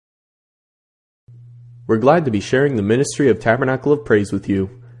We're glad to be sharing the ministry of Tabernacle of Praise with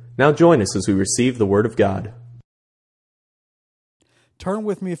you. Now join us as we receive the Word of God. Turn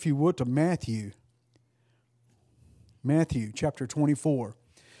with me, if you would, to Matthew. Matthew chapter 24.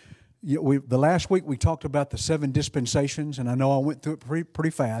 The last week we talked about the 7 dispensations, and I know I went through it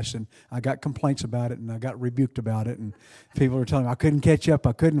pretty fast, and I got complaints about it, and I got rebuked about it, and people were telling me I couldn't catch up,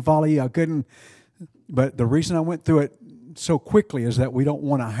 I couldn't follow you, I couldn't. But the reason I went through it so quickly is that we don't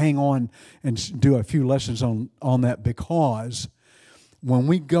want to hang on and do a few lessons on that, because when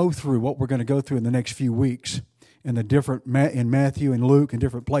we go through what we're going to go through in the next few weeks, in Matthew and Luke and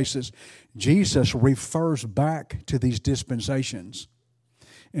different places, Jesus refers back to these dispensations.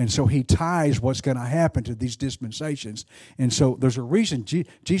 And so he ties what's going to happen to these dispensations. And so there's a reason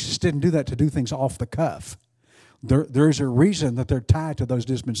Jesus didn't do that to do things off the cuff. There's a reason that they're tied to those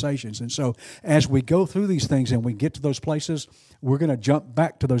dispensations. And so as we go through these things and we get to those places, we're going to jump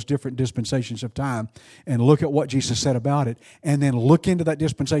back to those different dispensations of time and look at what Jesus said about it, and then look into that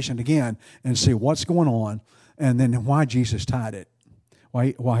dispensation again and see what's going on, and then why Jesus tied it.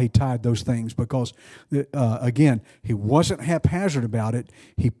 Why he tied those things, because, again, he wasn't haphazard about it.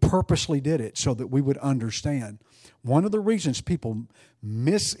 He purposely did it so that we would understand. One of the reasons people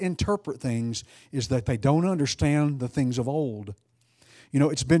misinterpret things is that they don't understand the things of old. You know,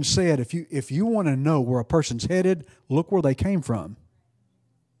 it's been said, if you want to know where a person's headed, look where they came from.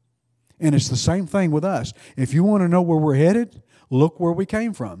 And it's the same thing with us. If you want to know where we're headed, look where we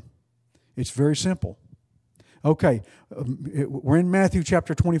came from. It's very simple. Okay, we're in Matthew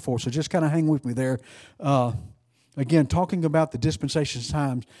chapter 24, so just kind of hang with me there. Again, talking about the dispensations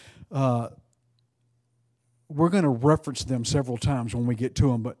times, we're going to reference them several times when we get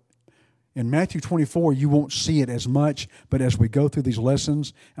to them, but in Matthew 24, you won't see it as much, but as we go through these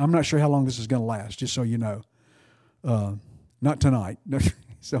lessons, I'm not sure how long this is going to last, just so you know. Not tonight.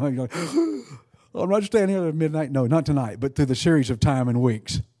 So you're like, I'm not staying here at midnight. No, not tonight, but through the series of time and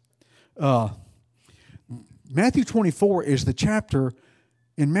weeks. Matthew 24 is the chapter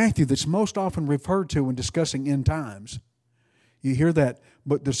in Matthew that's most often referred to when discussing end times. You hear that,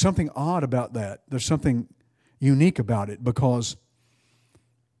 but there's something odd about that. There's something unique about it, because,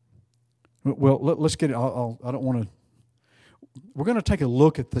 well, let's get it. I don't want to. We're going to take a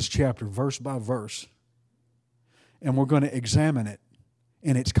look at this chapter verse by verse, and we're going to examine it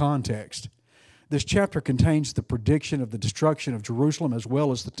in its context. This chapter contains the prediction of the destruction of Jerusalem as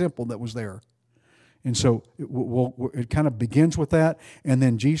well as the temple that was there. And so it kind of begins with that, and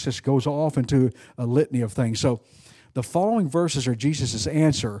then Jesus goes off into a litany of things. So the following verses are Jesus'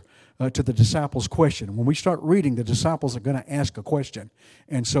 answer to the disciples' question. When we start reading, the disciples are going to ask a question.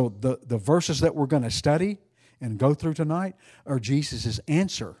 And so the verses that we're going to study and go through tonight are Jesus'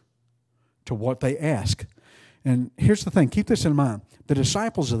 answer to what they ask. And here's the thing, keep this in mind. The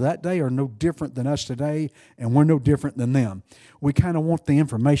disciples of that day are no different than us today, and we're no different than them. We kind of want the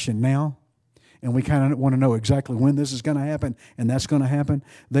information now. And we kind of want to know exactly when this is going to happen, and that's going to happen.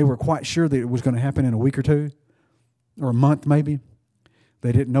 They were quite sure that it was going to happen in a week or two, or a month maybe.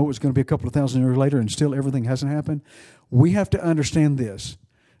 They didn't know it was going to be a couple of thousand years later, and still everything hasn't happened. We have to understand this,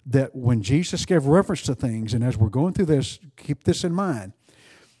 that when Jesus gave reference to things, and as we're going through this, keep this in mind,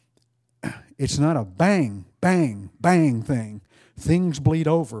 it's not a bang, bang, bang thing. Things bleed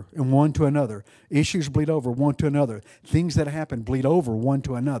over and one to another. Issues bleed over one to another. Things that happen bleed over one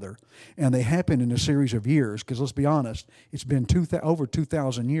to another. And they happen in a series of years, because let's be honest, it's been over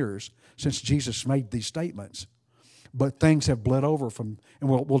 2,000 years since Jesus made these statements. But things have bled over from, and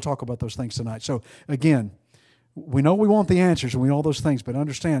we'll talk about those things tonight. So again, we know we want the answers and we know all those things, but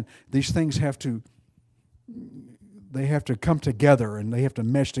understand these things have to come together and they have to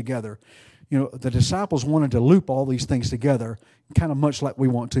mesh together. You know, the disciples wanted to loop all these things together, kind of much like we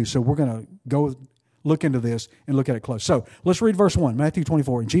want to. So we're going to go look into this and look at it close. So let's read verse 1, Matthew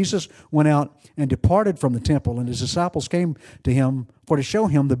 24. And Jesus went out and departed from the temple, and his disciples came to him for to show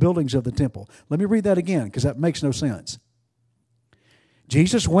him the buildings of the temple. Let me read that again, because that makes no sense.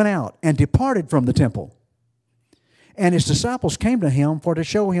 Jesus went out and departed from the temple, and his disciples came to him for to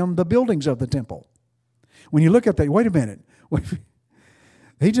show him the buildings of the temple. When you look at that, wait a minute.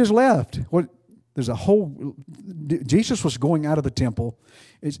 He just left. Jesus was going out of the temple.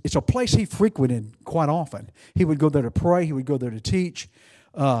 It's a place he frequented quite often. He would go there to pray. He would go there to teach.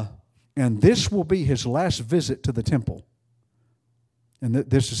 And this will be his last visit to the temple. And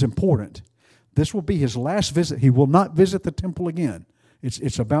this is important. This will be his last visit. He will not visit the temple again.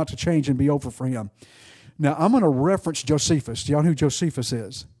 It's about to change and be over for him. Now, I'm going to reference Josephus. Do y'all know who Josephus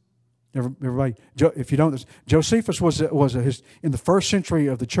is? Everybody, if you don't, Josephus was in the first century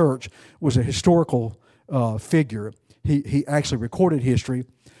of the church was a historical figure. He actually recorded history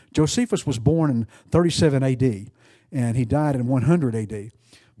Josephus was born in 37 A.D., and he died in 100 A.D.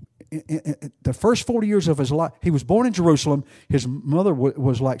 In the first 40 years of his life, he was born in Jerusalem. His mother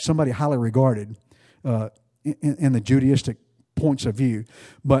was like somebody highly regarded in the Judaistic points of view.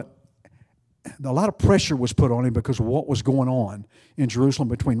 But a lot of pressure was put on him because of what was going on in Jerusalem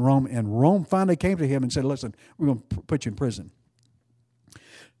between Rome. And Rome finally came to him and said, listen, we're going to put you in prison.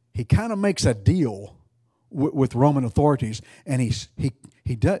 He kind of makes a deal with Roman authorities, and he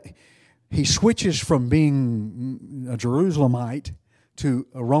switches from being a Jerusalemite to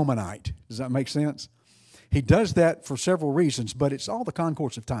a Romanite. Does that make sense? He does that for several reasons, but it's all the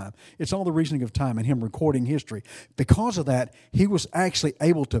concourse of time. It's all the reasoning of time and him recording history. Because of that, he was actually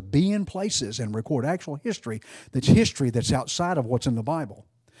able to be in places and record actual history that's outside of what's in the Bible.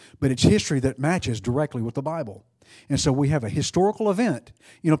 But it's history that matches directly with the Bible. And so we have a historical event.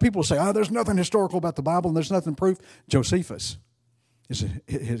 You know, people say, there's nothing historical about the Bible and there's nothing proof. Josephus.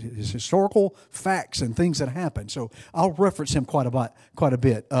 His historical facts and things that happened. So I'll reference him quite a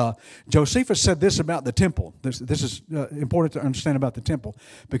bit. Josephus said this about the temple. This is important to understand about the temple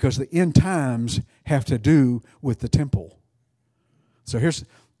because the end times have to do with the temple. So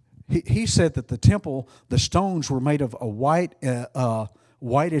he said that the temple, the stones were made of a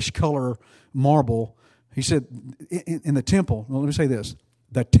whitish color marble. He said in the temple, well, let me say this,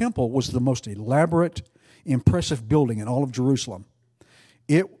 the temple was the most elaborate, impressive building in all of Jerusalem.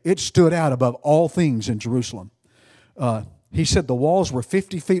 It stood out above all things in Jerusalem. He said the walls were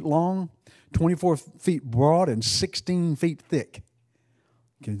 50 feet long, 24 feet broad, and 16 feet thick.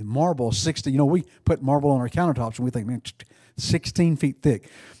 Okay, the marble, 60. You know, we put marble on our countertops and we think, man, 16 feet thick.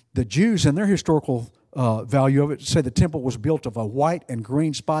 The Jews, in their historical value of it, say the temple was built of a white and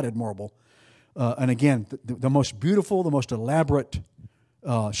green spotted marble. And again, the most beautiful, the most elaborate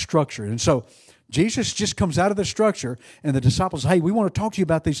structure. And so Jesus just comes out of the structure, and the disciples say, hey, we want to talk to you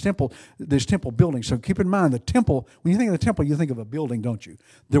about this temple building. So keep in mind, the temple, when you think of the temple, you think of a building, don't you?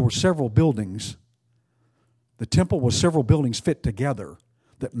 There were several buildings. The temple was several buildings fit together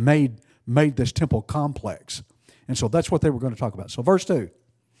that made this temple complex. And so that's what they were going to talk about. So verse 2,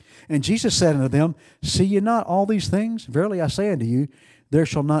 and Jesus said unto them, see ye not all these things? Verily I say unto you, there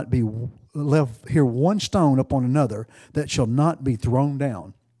shall not be left here one stone upon another that shall not be thrown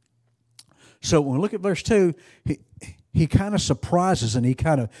down. So when we look at verse 2, he kind of surprises and he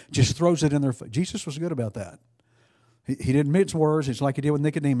kind of just throws it in their face. Jesus was good about that. He didn't mince words. It's like he did with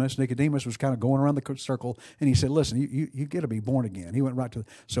Nicodemus. Nicodemus was kind of going around the circle, and he said, listen, you got to be born again. He went right to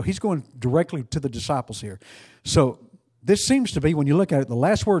so he's going directly to the disciples here. So this seems to be, when you look at it, the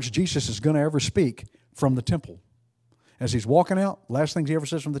last words Jesus is going to ever speak from the temple. As he's walking out, last things he ever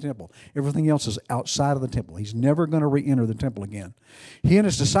says from the temple. Everything else is outside of the temple. He's never going to re-enter the temple again. He and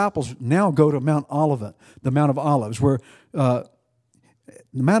his disciples now go to Mount Olivet, the Mount of Olives, where the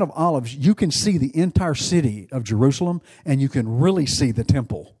Mount of Olives, you can see the entire city of Jerusalem, and you can really see the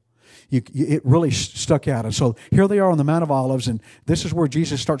temple. It really stuck out. And so here they are on the Mount of Olives, and this is where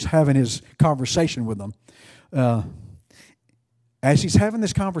Jesus starts having his conversation with them. As he's having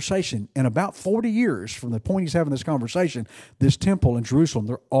this conversation, in about 40 years from the point he's having this conversation, this temple in Jerusalem,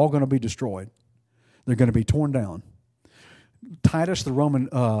 they're all going to be destroyed. They're going to be torn down. Titus, the Roman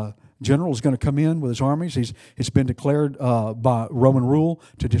general, is going to come in with his armies. It's been declared by Roman rule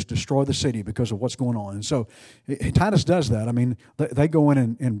to just destroy the city because of what's going on. And so Titus does that. I mean, they go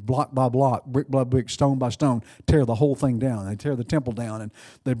in and block by block, brick by brick, stone by stone, tear the whole thing down. They tear the temple down, and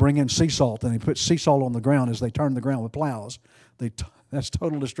they bring in sea salt, and they put sea salt on the ground as they turn the ground with plows. That's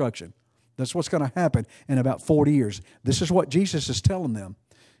total destruction. That's what's going to happen in about 40 years. This is what Jesus is telling them.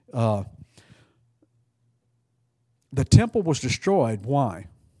 The temple was destroyed. Why?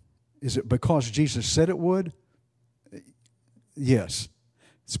 Is it because Jesus said it would? Yes.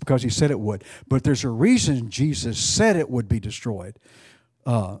 It's because he said it would. But there's a reason Jesus said it would be destroyed.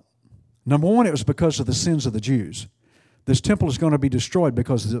 Number one, it was because of the sins of the Jews. This temple is going to be destroyed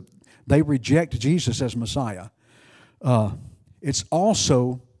because they reject Jesus as Messiah. It's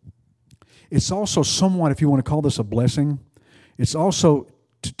also somewhat, if you want to call this a blessing, it's also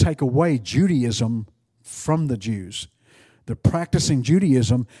to take away Judaism from the Jews. They're practicing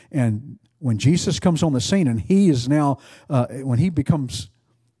Judaism, and when Jesus comes on the scene, and he is now, when he becomes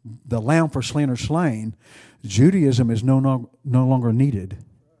the lamb for slain, Judaism is no longer needed.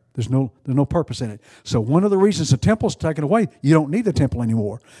 There's no purpose in it. So one of the reasons the temple's taken away, you don't need the temple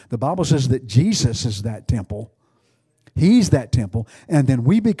anymore. The Bible says that Jesus is that temple. He's that temple, and then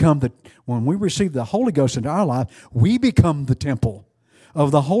when we receive the Holy Ghost into our life, we become the temple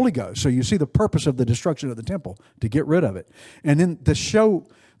of the Holy Ghost. So you see the purpose of the destruction of the temple, to get rid of it. And then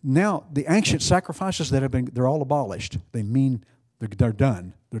now the ancient sacrifices they're all abolished. They mean they're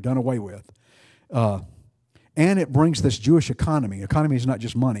done. They're done away with. And it brings this Jewish economy. Economy is not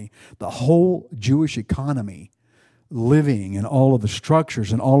just money. The whole Jewish economy, living and all of the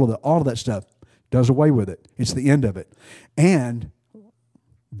structures and all of that stuff, does away with it. It's the end of it. And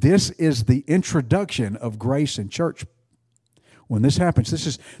this is the introduction of grace in church. When this happens,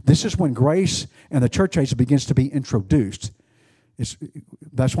 this is when grace and the church age begins to be introduced.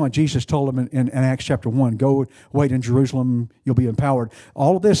 That's why Jesus told them in Acts chapter 1, go wait in Jerusalem, you'll be empowered.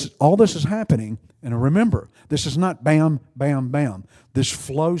 All this is happening. And remember, this is not bam, bam, bam. This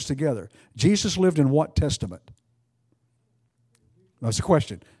flows together. Jesus lived in what testament? That's the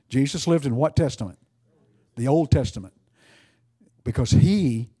question. Jesus lived in what testament? The Old Testament. Because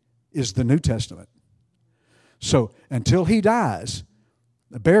he is the New Testament. So until he dies,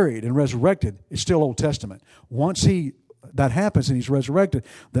 buried and resurrected, it's still Old Testament. Once that happens and he's resurrected,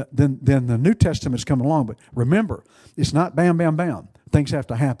 then the New Testament's coming along. But remember, it's not bam, bam, bam. Things have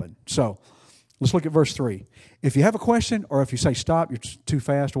to happen. So let's look at verse 3. If you have a question, or if you say stop, you're too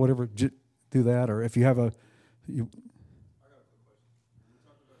fast or whatever, do that. Or if you have a...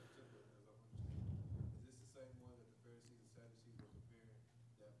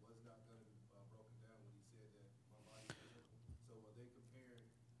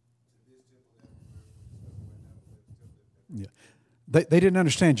 Yeah. They didn't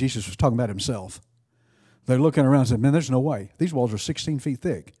understand Jesus was talking about himself. They're looking around and said, man, there's no way. These walls are 16 feet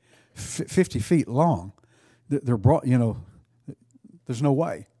thick, 50 feet long. They're brought, there's no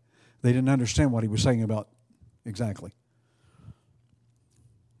way. They didn't understand what he was saying about exactly.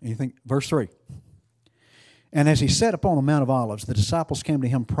 And you think, verse 3. And as he sat upon the Mount of Olives, the disciples came to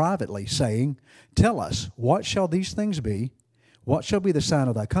him privately, saying, tell us, what shall these things be? What shall be the sign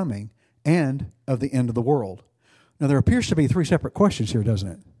of thy coming and of the end of the world? Now, there appears to be three separate questions here, doesn't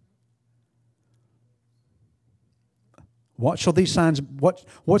it? What shall these signs,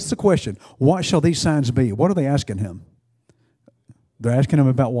 what's the question? What shall these signs be? What are they asking him? They're asking him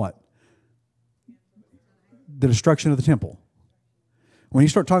about what? The destruction of the temple. When you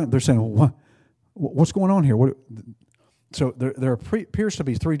start talking, they're saying, well, what's going on here? So there appears to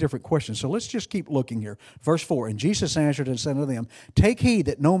be three different questions. So let's just keep looking here. Verse 4, and Jesus answered and said unto them, take heed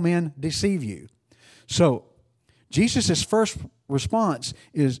that no man deceive you. So Jesus' first response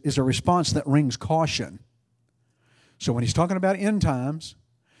is a response that rings caution. So when he's talking about end times,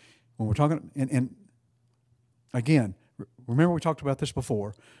 when we're talking, and again, remember we talked about this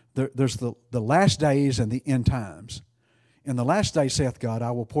before, there's the last days and the end times. In the last day, saith God,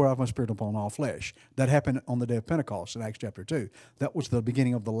 I will pour out my Spirit upon all flesh. That happened on the day of Pentecost in Acts chapter 2. That was the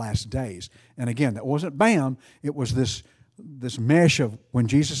beginning of the last days. And again, that wasn't bam, it was this mesh of when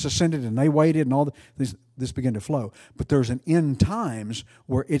Jesus ascended and they waited and all this began to flow. But there's an end times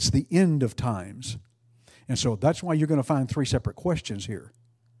where it's the end of times. And so that's why you're going to find three separate questions here.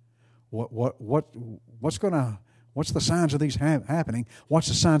 What's the signs of these happening? What's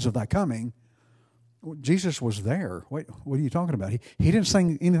the signs of thy coming? Well, Jesus was there. What are you talking about? He didn't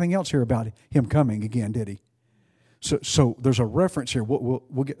say anything else here about him coming again, did he? So there's a reference here.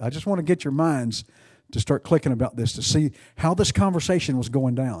 We'll get, I just want to get your minds to start clicking about this to see how this conversation was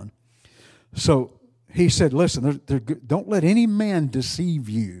going down. So he said, listen, don't let any man deceive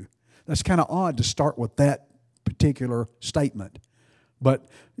you. That's kind of odd to start with that particular statement. But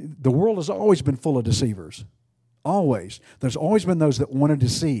the world has always been full of deceivers. Always. There's always been those that want to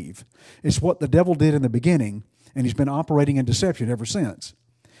deceive. It's what the devil did in the beginning, and he's been operating in deception ever since.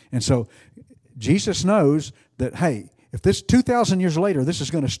 And so Jesus knows that, hey, if this 2,000 years later, this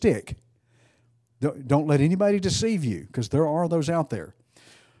is going to stick, don't let anybody deceive you, because there are those out there.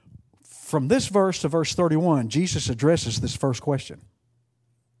 From this verse to verse 31, Jesus addresses this first question.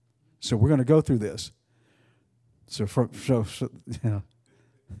 So we're going to go through this. So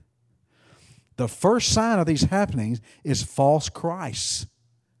the first sign of these happenings is false Christs.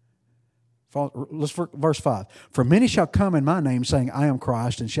 Let's verse 5. For many shall come in my name, saying, I am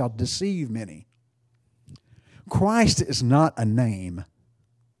Christ, and shall deceive many. Christ is not a name.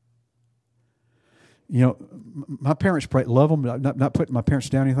 You know, my parents prayed, love them, not putting my parents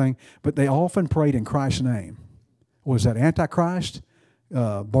down or anything, but they often prayed in Christ's name. Was that Antichrist?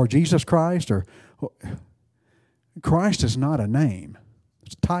 Bar Jesus Christ? Or Christ is not a name.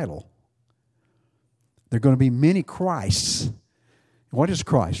 It's a title. There are going to be many Christs. What is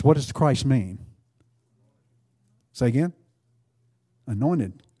Christ? What does Christ mean? Say again?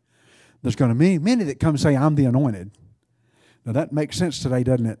 Anointed. There's going to be many that come and say, I'm the anointed. Now that makes sense today,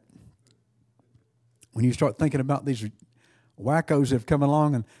 doesn't it? When you start thinking about these wackos that have come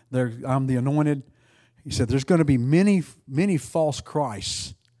along and I'm the anointed. He said there's going to be many, many false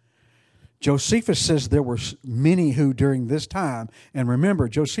Christs. Josephus says there were many who during this time, and remember,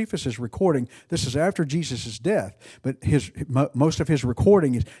 Josephus is recording, this is after Jesus' death, but most of his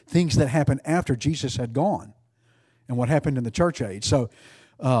recording is things that happened after Jesus had gone and what happened in the church age. So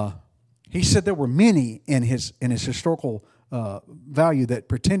he said there were many in his historical value that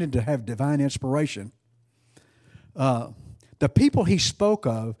pretended to have divine inspiration. The people he spoke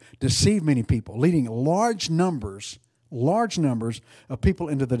of deceived many people, leading large numbers of people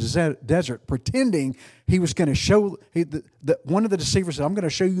into the desert, pretending he was going to show, one of the deceivers said, I'm going to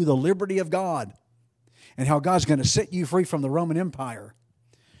show you the liberty of God and how God's going to set you free from the Roman Empire.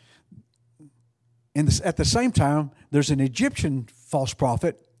 And at the same time, there's an Egyptian false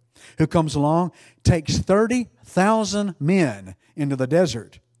prophet who comes along, takes 30,000 men into the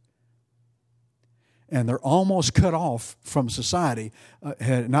desert. And they're almost cut off from society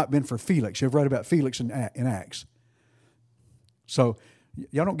had it not been for Felix. You've read about Felix in Acts. So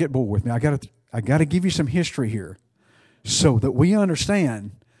y'all don't get bored with me. I got to give you some history here so that we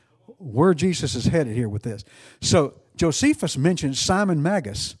understand where Jesus is headed here with this. So Josephus mentions Simon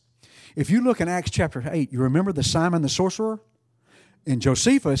Magus. If you look in Acts chapter 8, you remember the Simon the sorcerer? In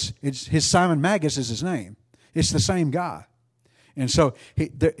Josephus, his Simon Magus is his name. It's the same guy. And so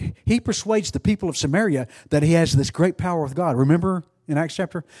he persuades the people of Samaria that he has this great power with God. Remember in Acts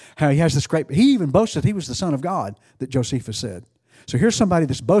chapter how he has this great, he even boasted he was the Son of God, that Josephus said. So here's somebody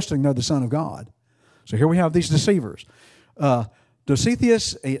that's boasting they're the Son of God. So here we have these deceivers.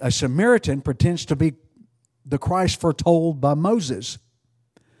 Josephus, a Samaritan, pretends to be the Christ foretold by Moses.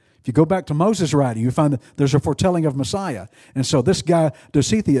 If you go back to Moses' writing, you find that there's a foretelling of Messiah. And so this guy,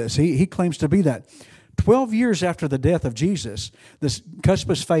 Josephus, he claims to be that. 12 years after the death of Jesus, this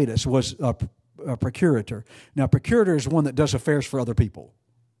Cuspis Fadus was a procurator. Now, procurator is one that does affairs for other people.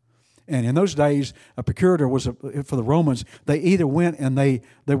 And in those days, a procurator was, for the Romans, they either went and they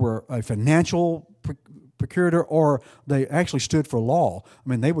were a financial procurator or they actually stood for law. I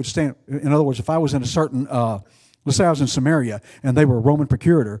mean, they would stand, in other words, if I was in a certain, let's say I was in Samaria and they were a Roman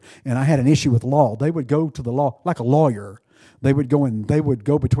procurator and I had an issue with law, they would go to the law, like a lawyer. They would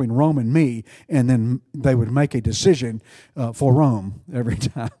go between Rome and me, and then they would make a decision for Rome every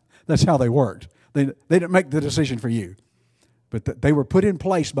time. That's how they worked. They didn't make the decision for you, but they were put in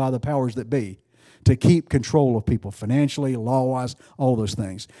place by the powers that be to keep control of people financially, law-wise, all those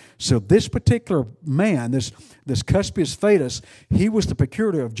things. So this particular man, this Cuspis Fadus, he was the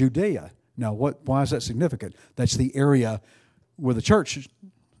procurator of Judea. Now, why is that significant? That's the area where the church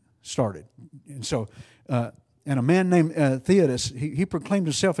started, and so. And a man named Theodos, he proclaimed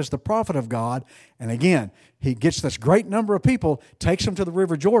himself as the prophet of God. And again, he gets this great number of people, takes them to the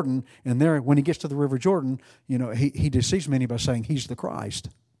River Jordan, and there, when he gets to the River Jordan, he deceives many by saying he's the Christ.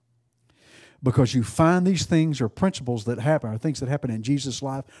 Because you find these things or principles that happen, or things that happen in Jesus'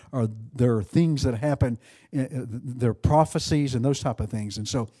 life, or there are things that happen, there are prophecies and those type of things. And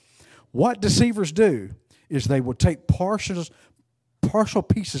so what deceivers do is they will take partial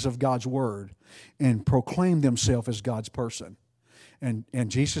pieces of God's word and proclaim themselves as God's person. And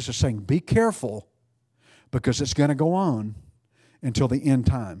Jesus is saying, be careful, because it's going to go on until the end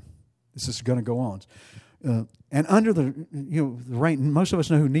time. This is going to go on. And under the reign, most of us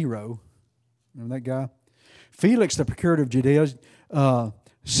know who Nero, remember that guy? Felix, the procurator of Judea,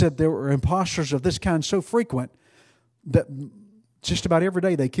 said there were impostors of this kind so frequent that just about every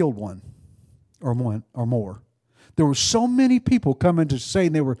day they killed one or more. There were so many people coming to say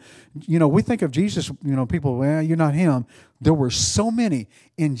they were, we think of Jesus, people, well, you're not him. There were so many.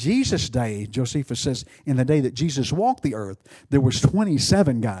 In Jesus' day, Josephus says, in the day that Jesus walked the earth, there was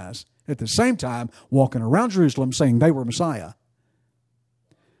 27 guys at the same time walking around Jerusalem saying they were Messiah.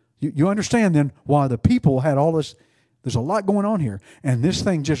 You understand then why the people had all this, there's a lot going on here. And this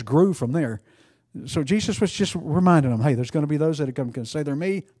thing just grew from there. So Jesus was just reminding them, hey, there's going to be those that can say they're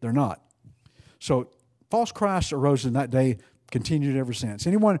me, they're not. So false Christ arose in that day, continued ever since.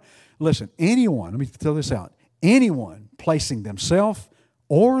 Anyone, let me throw this out. Anyone placing themselves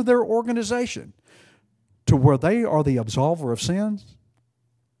or their organization to where they are the absolver of sins,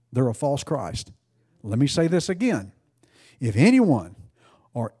 they're a false Christ. Let me say this again. If anyone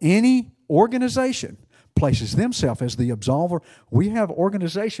or any organization places themselves as the absolver, we have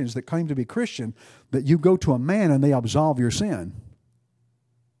organizations that claim to be Christian that you go to a man and they absolve your sin.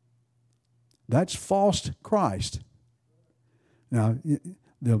 That's false Christ. Now,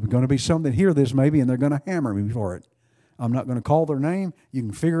 there are going to be some that hear this maybe and they're going to hammer me for it. I'm not going to call their name. You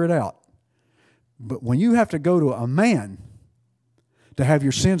can figure it out. But when you have to go to a man to have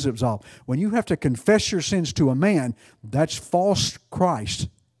your sins absolved, when you have to confess your sins to a man, that's false Christ.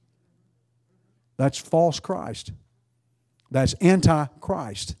 That's false Christ. That's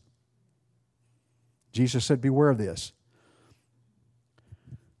anti-Christ. Jesus said, beware of this.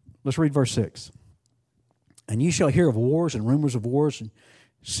 Let's read verse 6. And ye shall hear of wars and rumors of wars, and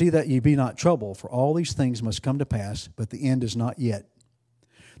see that ye be not troubled, for all these things must come to pass, but the end is not yet.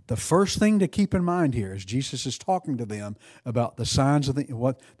 The first thing to keep in mind here is Jesus is talking to them about the signs of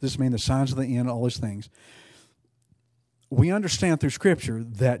what this means, the signs of the end, all these things. We understand through Scripture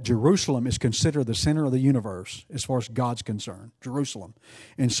that Jerusalem is considered the center of the universe as far as God's concerned, Jerusalem.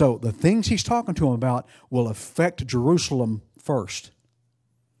 And so the things he's talking to them about will affect Jerusalem first.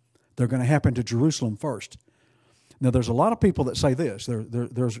 They're going to happen to Jerusalem first. Now, there's a lot of people that say this.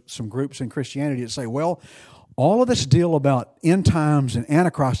 There's some groups in Christianity that say, well, all of this deal about end times and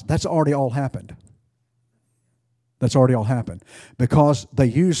Antichrist, that's already all happened. That's already all happened. Because they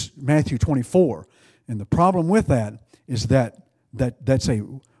use Matthew 24. And the problem with that is that's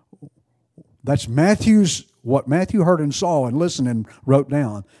Matthew's, what Matthew heard and saw and listened and wrote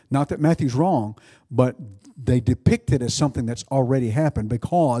down. Not that Matthew's wrong, but they depict it as something that's already happened,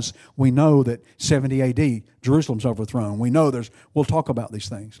 because we know that 70 A.D., Jerusalem's overthrown. We know we'll talk about these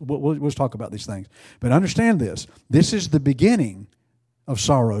things. We'll talk about these things. But understand this. This is the beginning of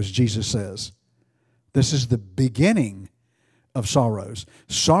sorrows, Jesus says. This is the beginning of sorrows.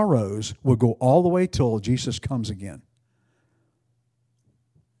 Sorrows will go all the way till Jesus comes again.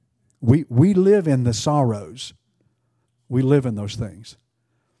 We live in the sorrows. We live in those things.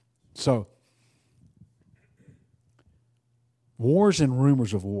 So, wars and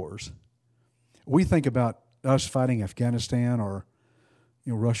rumors of wars. We think about us fighting Afghanistan or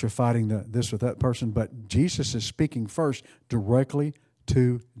Russia fighting this or that person, but Jesus is speaking first directly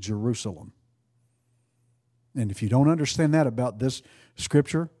to Jerusalem. And if you don't understand that about this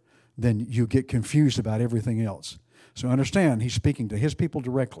Scripture, then you get confused about everything else. So understand, he's speaking to his people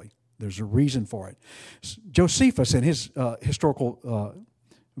directly. There's a reason for it. Josephus, in his historical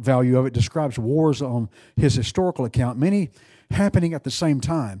value of it, describes wars on his historical account, many happening at the same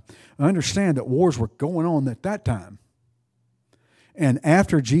time. I understand that wars were going on at that time. And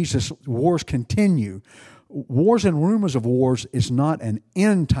after Jesus, wars continue. Wars and rumors of wars is not an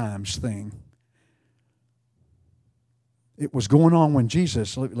end times thing. It was going on when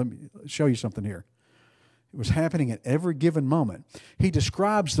Jesus, let me show you something here. It was happening at every given moment. He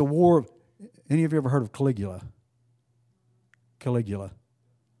describes the war. Any of you ever heard of Caligula? Caligula.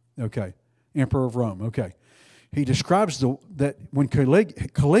 Okay. Emperor of Rome. Okay. He describes that when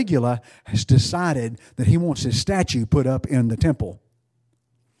Caligula has decided that he wants his statue put up in the temple.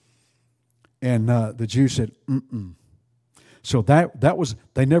 And the Jews said, mm-mm. So that was,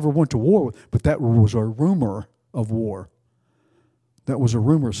 they never went to war, but that was a rumor of war. That was a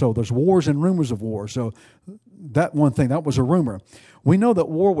rumor. So there's wars and rumors of war. So that one thing, that was a rumor. We know that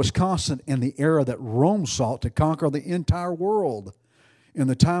war was constant in the era that Rome sought to conquer the entire world. In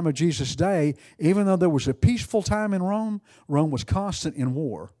the time of Jesus' day, even though there was a peaceful time in Rome, Rome was constant in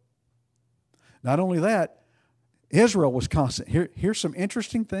war. Not only that, Israel was constant. Here's some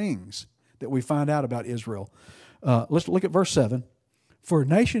interesting things that we find out about Israel. Let's look at verse 7. For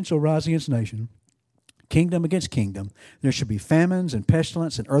nation shall rise against nation, kingdom against kingdom. There shall be famines and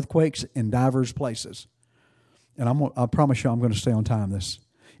pestilence and earthquakes in divers places. And I promise you I'm going to stay on time.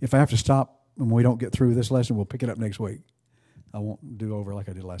 If I have to stop and we don't get through this lesson, we'll pick it up next week. I won't do over like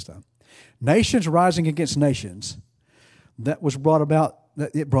I did last time. Nations rising against nations. That was brought about,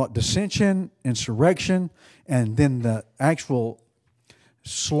 it brought dissension, insurrection, and then the actual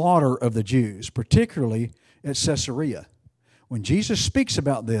slaughter of the Jews, particularly at Caesarea. When Jesus speaks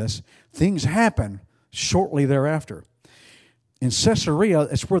about this, things happen shortly thereafter. In Caesarea,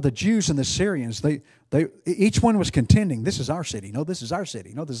 it's where the Jews and the Syrians, they each one was contending, this is our city, no, this is our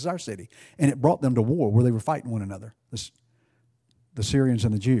city, no, this is our city. And it brought them to war where they were fighting one another. The Syrians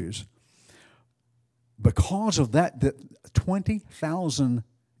and the Jews. Because of that 20,000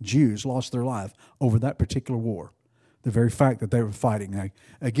 Jews lost their life over that particular war. The very fact that they were fighting. Now,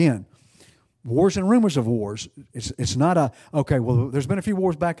 again, wars and rumors of wars. It's not okay, well, there's been a few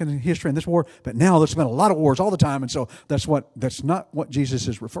wars back in history in this war, but now there's been a lot of wars all the time, and so that's not what Jesus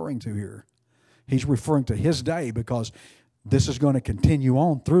is referring to here. He's referring to his day, because this is going to continue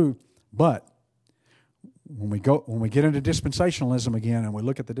on through, but when we get into dispensationalism again and we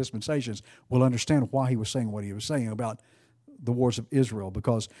look at the dispensations, we'll understand why he was saying what he was saying about the wars of Israel,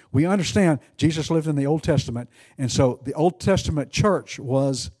 because we understand Jesus lived in the Old Testament, and so the Old Testament church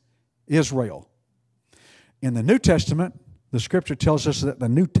was Israel. In the New Testament, the Scripture tells us that the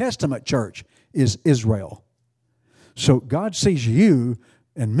New Testament church is Israel. So God sees you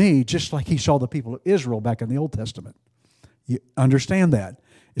and me just like he saw the people of Israel back in the Old Testament. You understand that.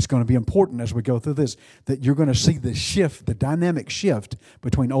 It's going to be important as we go through this that you're going to see the shift, the dynamic shift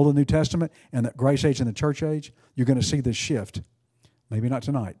between Old and New Testament and the grace age and the church age. You're going to see this shift. Maybe not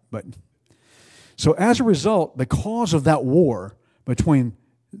tonight, but so as a result, because of that war between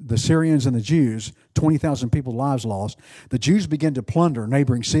the Syrians and the Jews, 20,000 people's lives lost, the Jews began to plunder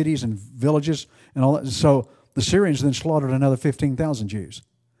neighboring cities and villages and all that. So the Syrians then slaughtered another 15,000 Jews.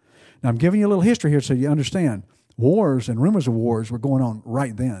 Now I'm giving you a little history here so you understand. Wars and rumors of wars were going on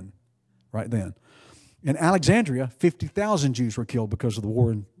right then. In Alexandria, 50,000 Jews were killed because of the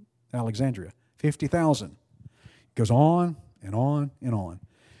war in Alexandria. 50,000. It goes on and on and on.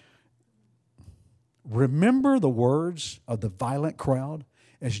 Remember the words of the violent crowd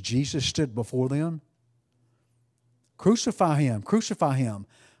as Jesus stood before them? Crucify him, crucify him.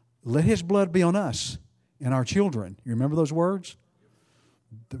 Let his blood be on us and our children. You remember those words?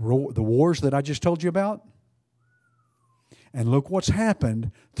 The wars that I just told you about? And look what's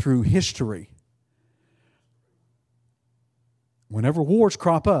happened through history. Whenever wars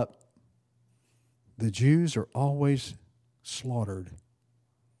crop up, the Jews are always slaughtered.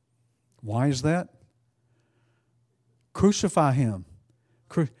 Why is that? Crucify him.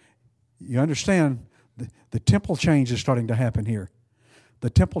 You understand, the temple change is starting to happen here. The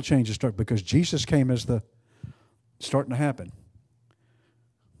temple change is starting because Jesus came as the starting to happen.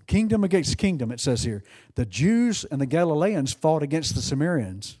 Kingdom against kingdom, it says here. The Jews and the Galileans fought against the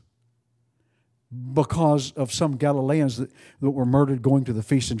Samaritans because of some Galileans that were murdered going to the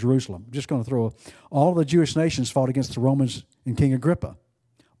feast in Jerusalem. I'm just going to throw all the Jewish nations fought against the Romans and King Agrippa.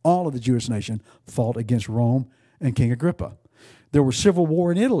 All of the Jewish nation fought against Rome and King Agrippa. There was civil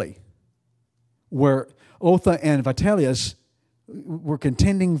war in Italy where Otha and Vitellius were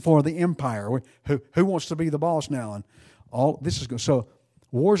contending for the empire. Who wants to be the boss now? And all this is good. So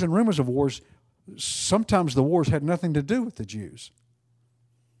wars and rumors of wars, sometimes the wars had nothing to do with the Jews.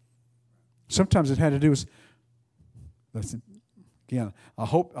 Sometimes it had to do with, again, I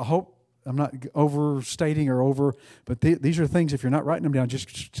hope I'm not overstating but these are things, if you're not writing them down, just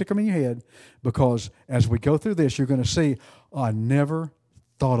stick them in your head, because as we go through this, you're going to see, I never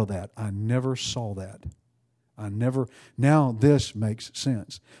thought of that. I never saw that. Now this makes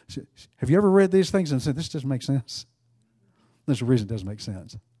sense. Have you ever read these things and said, this doesn't make sense? There's a reason it doesn't make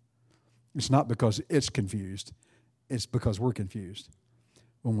sense. It's not because it's confused. It's because we're confused.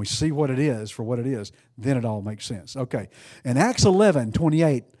 When we see what it is for what it is, then it all makes sense. Okay. In Acts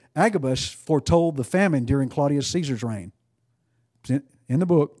 11:28, Agabus foretold the famine during Claudius Caesar's reign. It's in the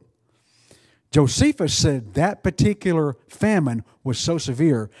book. Josephus said that particular famine was so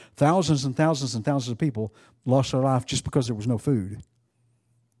severe, thousands and thousands and thousands of people lost their life just because there was no food.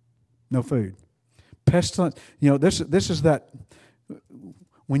 No food. Pestilence, this is that,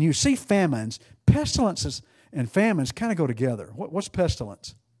 when you see famines, pestilences and famines kind of go together. What's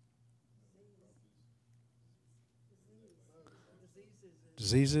pestilence?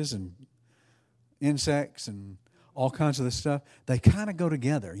 Diseases and insects and all kinds of this stuff. They kind of go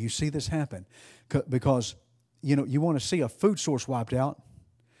together. You see this happen because, you want to see a food source wiped out.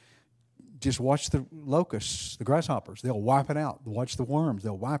 Just watch the locusts, the grasshoppers. They'll wipe it out. Watch the worms.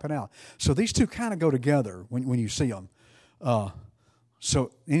 They'll wipe it out. So these two kind of go together when you see them.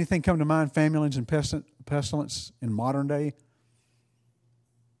 So anything come to mind, famines and pestilence in modern day?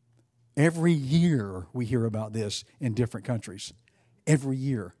 Every year we hear about this in different countries. Every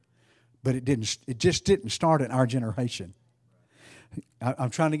year. But it just didn't start in our generation.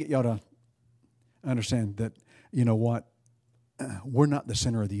 I'm trying to get y'all to understand that, we're not the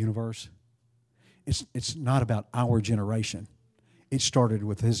center of the universe. It's not about our generation. It started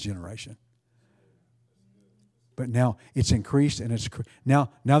with his generation. But now it's increased, and it's now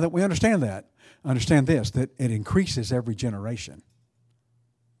that we understand this, that it increases every generation.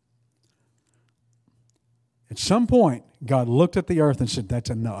 At some point, God looked at the earth and said,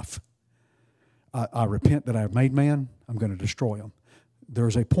 that's enough. I repent that I have made man. I'm going to destroy him.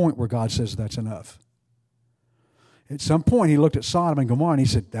 There's a point where God says that's enough. At some point, he looked at Sodom and Gomorrah and he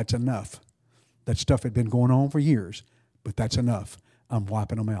said, that's enough. That stuff had been going on for years, but that's enough. I'm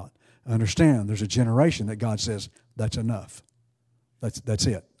wiping them out. Understand, there's a generation that God says, that's enough. That's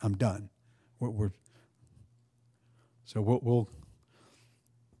it. I'm done. We'll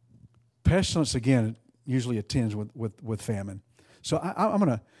pestilence, again, usually attends with famine. So I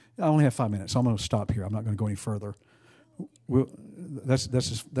only have 5 minutes, so I'm going to stop here. I'm not going to go any further. That's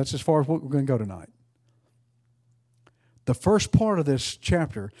as far as what we're going to go tonight. The first part of this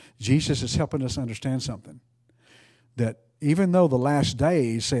chapter, Jesus is helping us understand something. That even though the last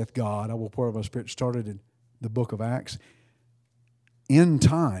days, saith God, I will pour out my Spirit, started in the book of Acts, end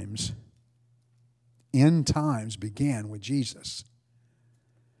times began with Jesus.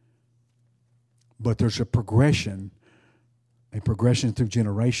 But there's a progression through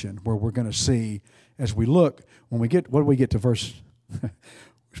generation where we're going to see as we look, when we get, what do we get to verse, we're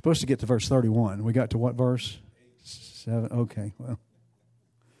supposed to get to verse 31. We got to what verse? 7. Okay, well,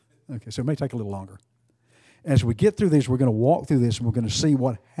 okay, so it may take a little longer. As we get through this, we're going to walk through this and we're going to see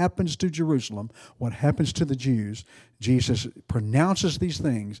what happens to Jerusalem, what happens to the Jews. Jesus pronounces these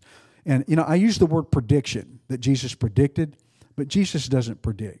things. And, I use the word prediction, that Jesus predicted, but Jesus doesn't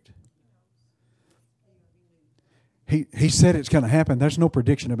predict. He said it's going to happen. There's no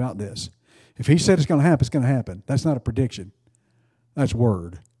prediction about this. If he said it's going to happen, it's going to happen. That's not a prediction. That's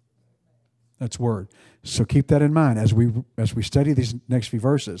word. That's word. So keep that in mind as we study these next few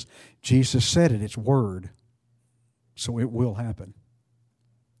verses. Jesus said it. It's word. So it will happen.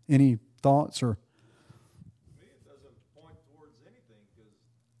 Any thoughts or? To me, it doesn't point towards anything because,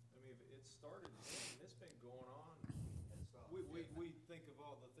 it started and it's been going on. We think of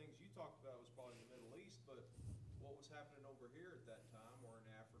all the things you talked about was probably in the Middle East, but what was happening over here at that time or in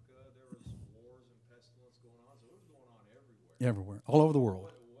Africa, there was wars and pestilence going on, so it was going on everywhere. Everywhere. All over the world.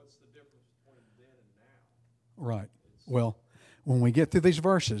 What's the difference between then and now? Right. Well, when we get through these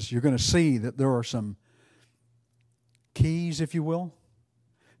verses, you're going to see that there are some keys, if you will,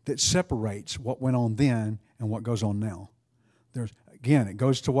 that separates what went on then and what goes on now. Again, it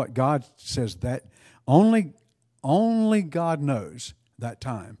goes to what God says, that only God knows that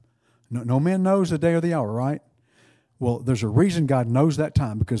time. No man knows the day or the hour, right? Well, there's a reason God knows that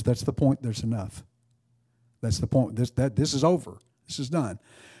time, because that's the point. There's enough. That's the point. This is over. This is done.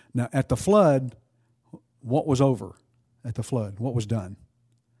 Now, at the flood, what was over? At the flood, what was done?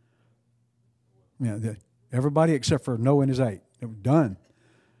 Everybody except for Noah and his 8. It was done.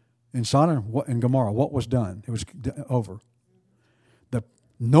 In Sodom and Gomorrah, what was done? It was over.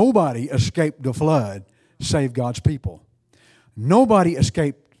 Nobody escaped the flood save God's people. Nobody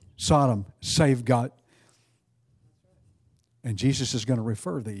escaped Sodom save God. And Jesus is going to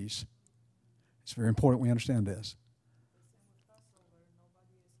refer these. It's very important we understand this.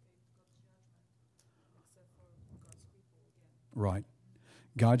 Right.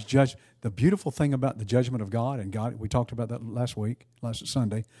 God's judge. The beautiful thing about the judgment of God, and God, we talked about that last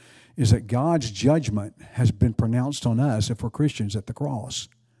Sunday, is that God's judgment has been pronounced on us, if we're Christians, at the cross.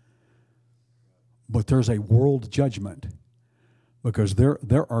 But there's a world judgment, because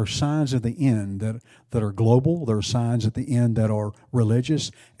there are signs at the end that are global. There are signs at the end that are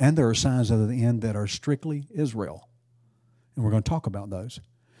religious, and there are signs at the end that are strictly Israel. And we're going to talk about those.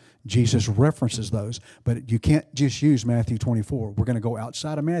 Jesus references those, but you can't just use Matthew 24. We're going to go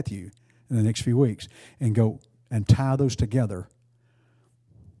outside of Matthew in the next few weeks and go and tie those together.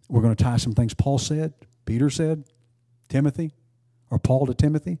 We're going to tie some things Paul said, Peter said, Timothy, or Paul to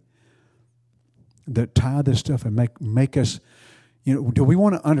Timothy, that tie this stuff and make us, do we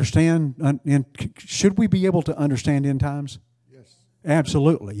want to understand, and should we be able to understand end times? Yes.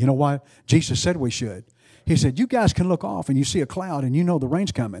 Absolutely. You know why? Jesus said we should. He said, you guys can look off and you see a cloud and you know the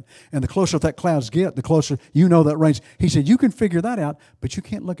rain's coming. And the closer that clouds get, the closer you know that rain's. He said, you can figure that out, but you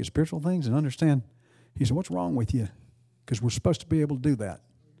can't look at spiritual things and understand. He said, what's wrong with you? Because we're supposed to be able to do that.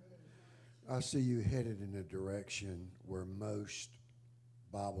 I see you headed in a direction where most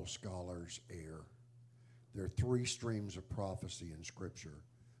Bible scholars err. There are 3 streams of prophecy in Scripture: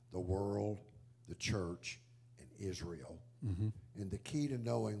 the world, the church, and Israel. Mm-hmm. And the key to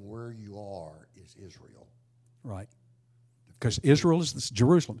knowing where you are is Israel. Right. Because Israel is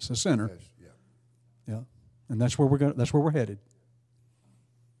Jerusalem. It's the center. Yes, yeah. And that's where we're headed.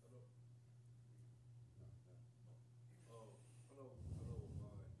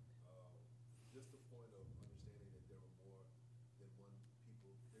 Just the point of understanding that there were more than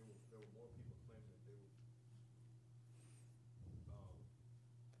one people. There were more people claiming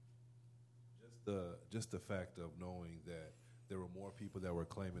that they were. Just the fact of knowing that there were more people that were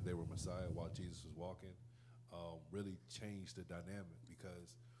claiming they were Messiah while Jesus was walking really changed the dynamic,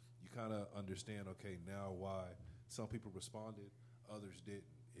 because you kind of understand, okay, now why some people responded, others didn't.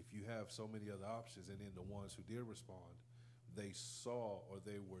 If you have so many other options, and then the ones who did respond, they saw or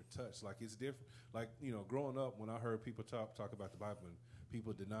they were touched. Like, it's different. Like, growing up, when I heard people talk about the Bible and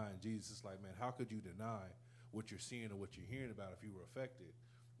people denying Jesus, it's like, man, how could you deny what you're seeing or what you're hearing about if you were affected?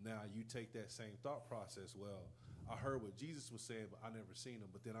 Now you take that same thought process. Well, I heard what Jesus was saying, but I never seen him.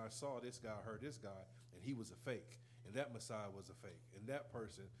 But then I saw this guy, heard this guy, and he was a fake. And that Messiah was a fake. And that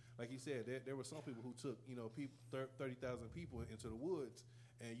person, like you said, there were some people who took, 30,000 people into the woods,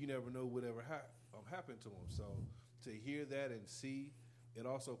 and you never know whatever happened to them. So to hear that and see, it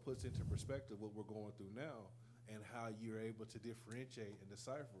also puts into perspective what we're going through now and how you're able to differentiate and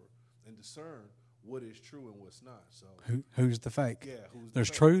decipher and discern what is true and what's not. So who's the fake? Yeah, There's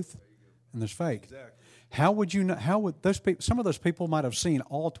fake? truth and there's fake. Exactly. How would you know? How would those people? Some of those people might have seen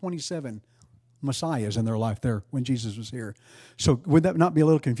all 27 Messiahs in their life there when Jesus was here. So would that not be a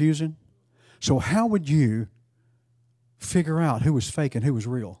little confusing? So how would you figure out who was fake and who was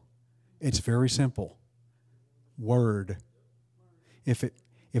real? It's very simple. Word.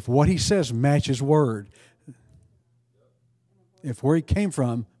 If what he says matches word, if where he came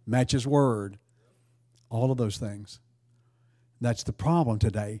from matches word, all of those things. That's the problem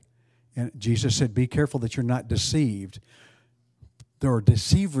today. And Jesus said, be careful that you're not deceived. There are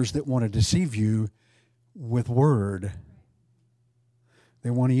deceivers that want to deceive you with word. They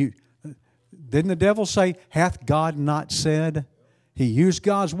want to use. Didn't the devil say, hath God not said? He used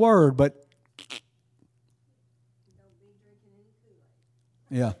God's word, but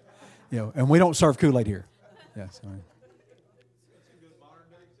yeah, and we don't serve Kool-Aid here. Yeah, sorry.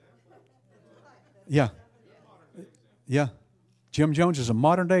 Yeah. Jim Jones is a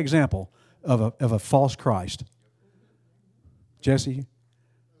modern day example of a false Christ. Jesse? When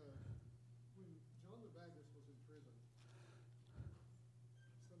John the Baptist was in prison,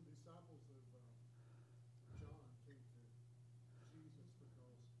 some disciples of John came to Jesus because they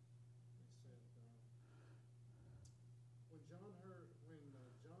said, when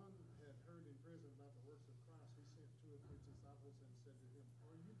John had heard in prison about the works of Christ, he sent 2 or 3 disciples and said to him,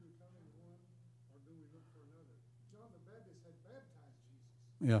 are you becoming one, or do we look for another? John the Baptist had baptized Jesus.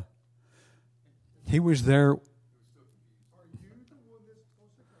 Yeah. He was there. Are you the one that's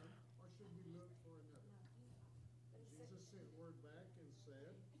supposed to come, or should we look for another? And Jesus sent word back and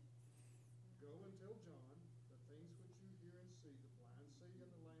said, go and tell John the things which you hear and see, the blind see and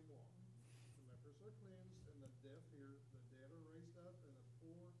the lame walk. The lepers are cleansed and the deaf hear, the dead are raised up, and the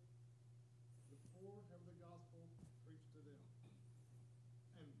poor have the gospel preached to them.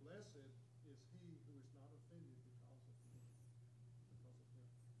 And blessed is he who is not offended because of him.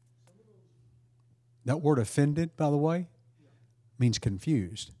 Some of those. That word offended, by the way, means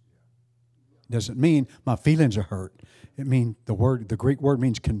confused. Doesn't mean my feelings are hurt. It means the Greek word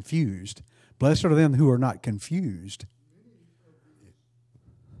means confused. Blessed are them who are not confused. Many of these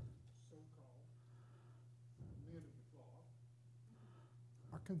so-called men of the cloth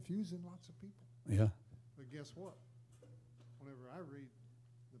are confusing lots of people. Yeah. But guess what? Whenever I read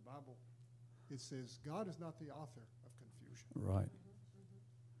the Bible, it says God is not the author of confusion. Right.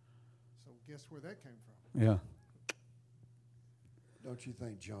 So guess where that came from? Yeah. Don't you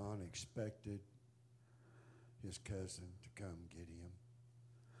think John expected his cousin to come get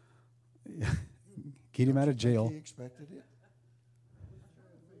him? Get him out of Don't you think jail. He expected it.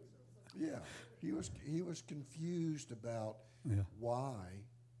 Yeah, he was confused about why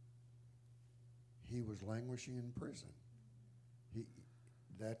he was languishing in prison.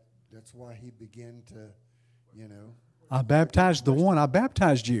 That's why he began to, I baptized the one. I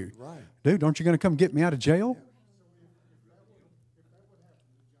baptized you. Right. Dude, aren't you going to come get me out of jail? If that would happen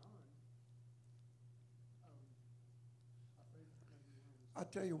to John, I think I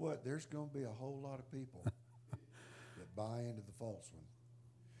tell you what, there's going to be a whole lot of people that buy into the false one.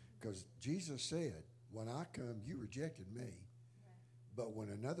 Because Jesus said, when I come, you rejected me. But when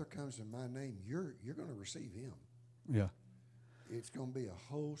another comes in my name, you're going to receive him. Yeah. It's going to be a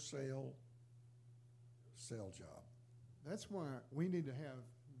wholesale sell job. that's why we need to have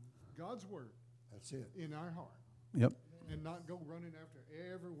God's word That's it. in our heart. Yep. And not go running after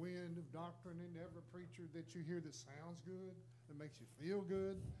every wind of doctrine and every preacher that you hear that sounds good, that makes you feel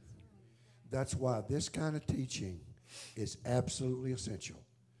good. That's why this kind of teaching is absolutely essential.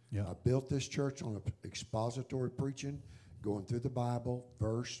 Yeah. I built this church on expository preaching, going through the Bible,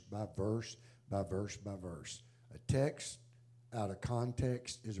 verse by verse by verse by verse. A text out of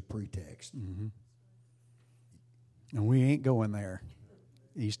context is a pretext. Mm-hmm. And we ain't going there.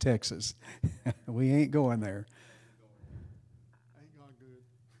 East Texas. We ain't going there. Ain't God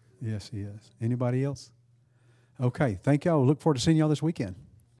good? Yes, he is. Anybody else? Okay. Thank y'all. Look forward to seeing y'all this weekend.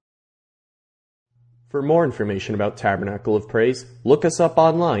 For more information about Tabernacle of Praise, look us up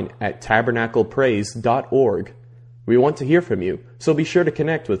online at tabernaclepraise.org. We want to hear from you, so be sure to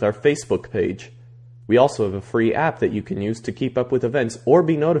connect with our Facebook page. We also have a free app that you can use to keep up with events or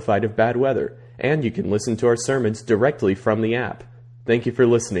be notified of bad weather, and you can listen to our sermons directly from the app. Thank you for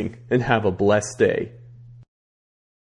listening, and have a blessed day.